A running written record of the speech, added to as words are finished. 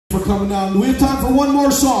coming down. Do we have time for one more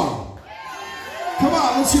song? Come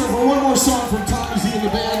on, let's hear it for one more song from Tommy Z and the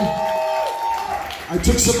band. I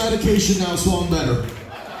took some medication now, so I'm better.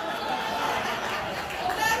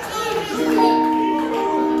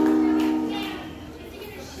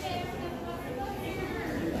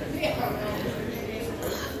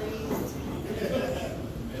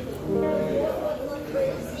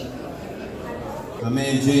 My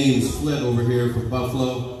man James Flint over here from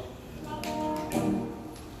Buffalo,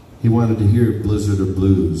 he wanted to hear Blizzard of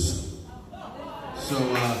Blues.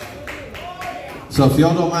 So if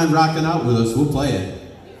y'all don't mind rocking out with us, we'll play it.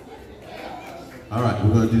 All right,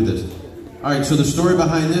 we're going to do this. All right, so the story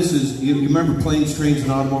behind this is, you remember Planes, Trains,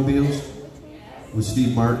 and Automobiles with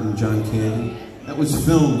Steve Martin and John Candy? That was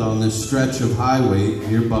filmed on this stretch of highway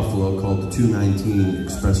near Buffalo called the 219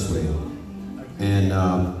 Expressway.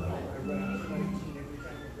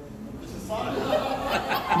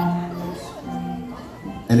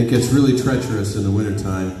 And it gets really treacherous in the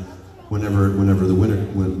wintertime whenever the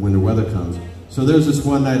winter weather comes. So there's this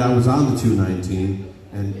one night I was on the 219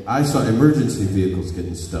 and I saw emergency vehicles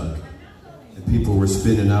getting stuck. And people were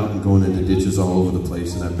spinning out and going into ditches all over the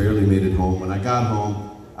place, and I barely made it home. When I got home,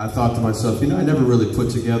 I thought to myself, you know, I never really put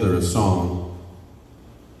together a song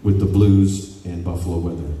with the blues and Buffalo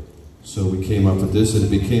weather. So we came up with this, and it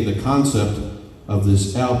became the concept of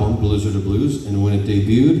this album, Blizzard of Blues, and when it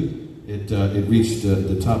debuted, it reached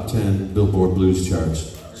the top 10 Billboard Blues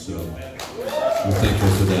charts. So we're thankful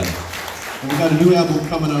for that. And we got a new album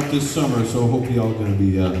coming out this summer, so I hope you all going to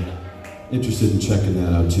be interested in checking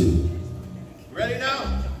that out too. Ready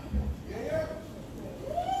now? Yeah.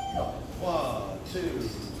 1, 2,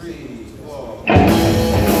 3, 4.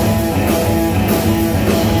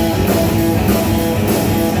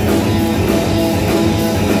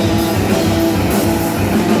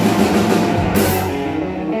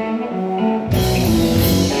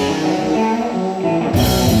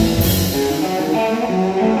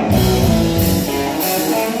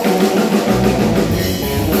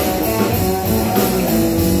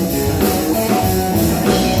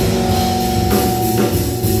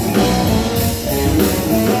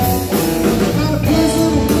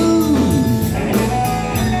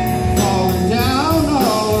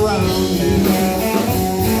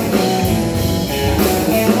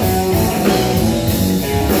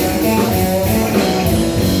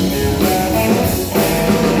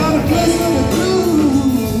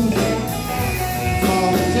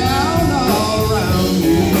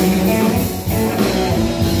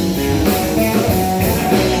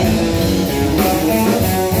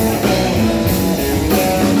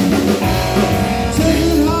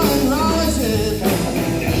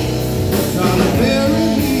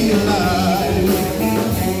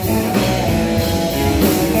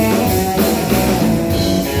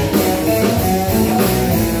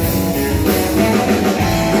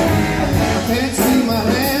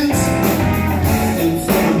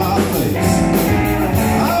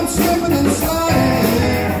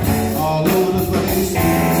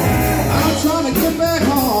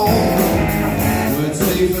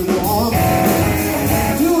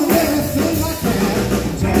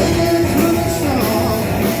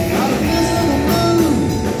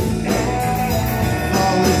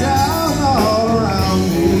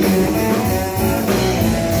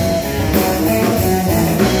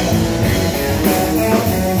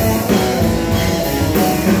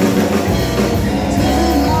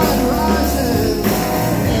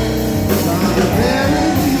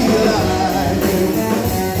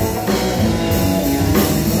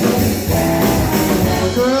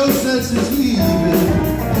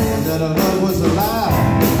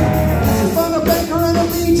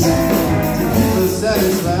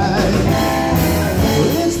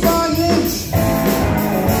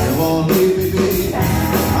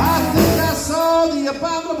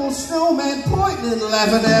 Snowman pointing and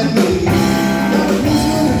laughing at me.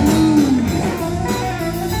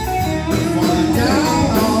 Falling down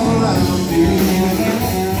all around me.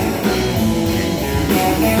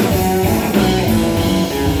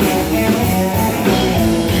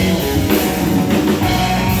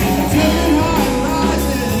 Taking high and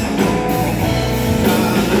rising,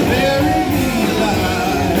 trying to bury me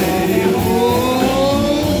alive. Oh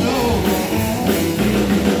no.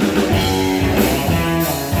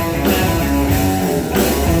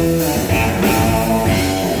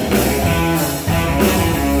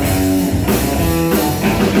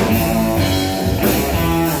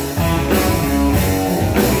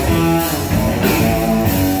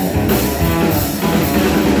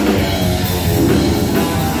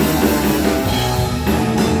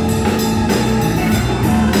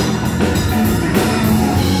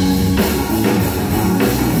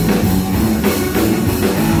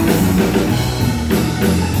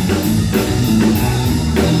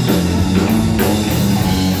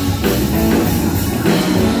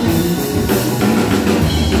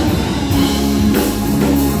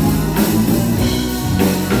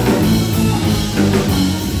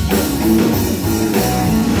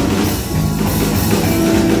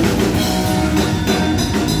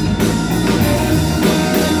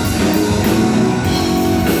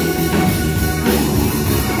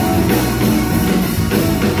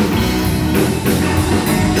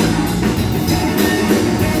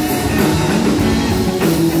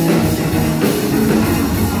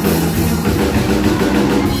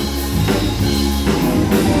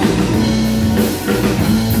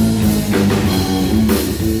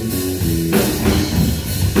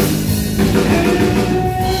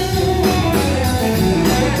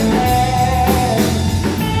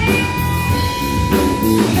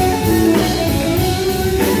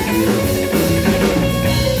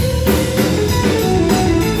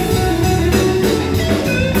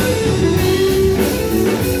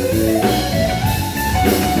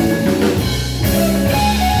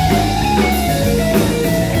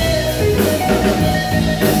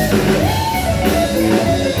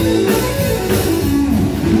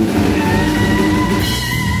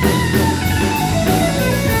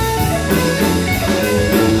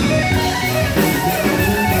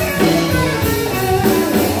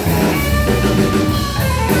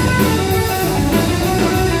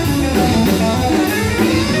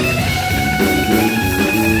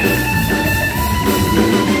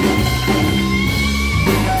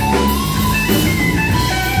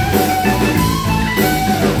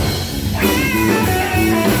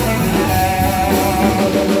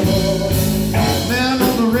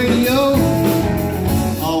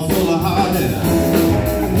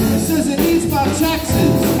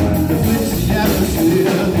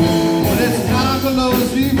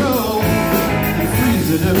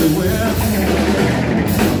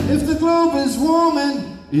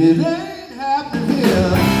 It ain't happening here.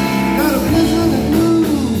 Got a blizzard of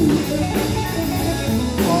blue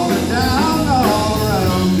falling down all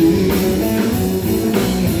around me.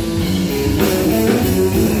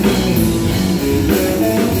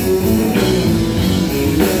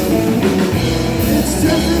 It's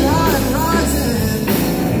tilted high and rising,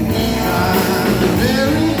 trying to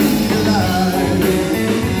bury me alive.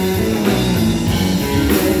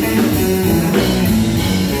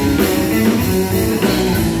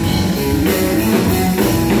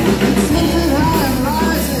 It's tilted high and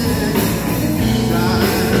rising,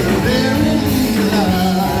 trying to bury me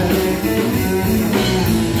alive.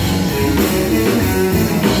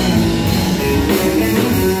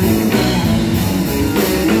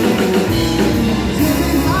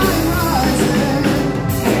 Tilted high and rising,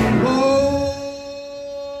 oh,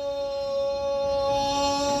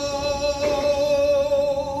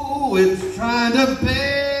 it's trying to bury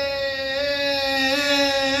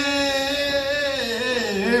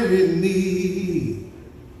me.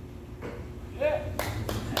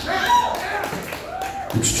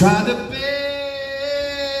 It's trying to bury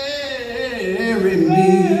me.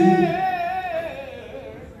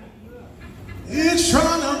 It's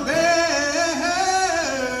trying to bury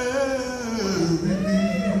me.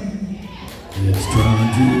 It's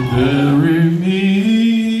trying to bury me.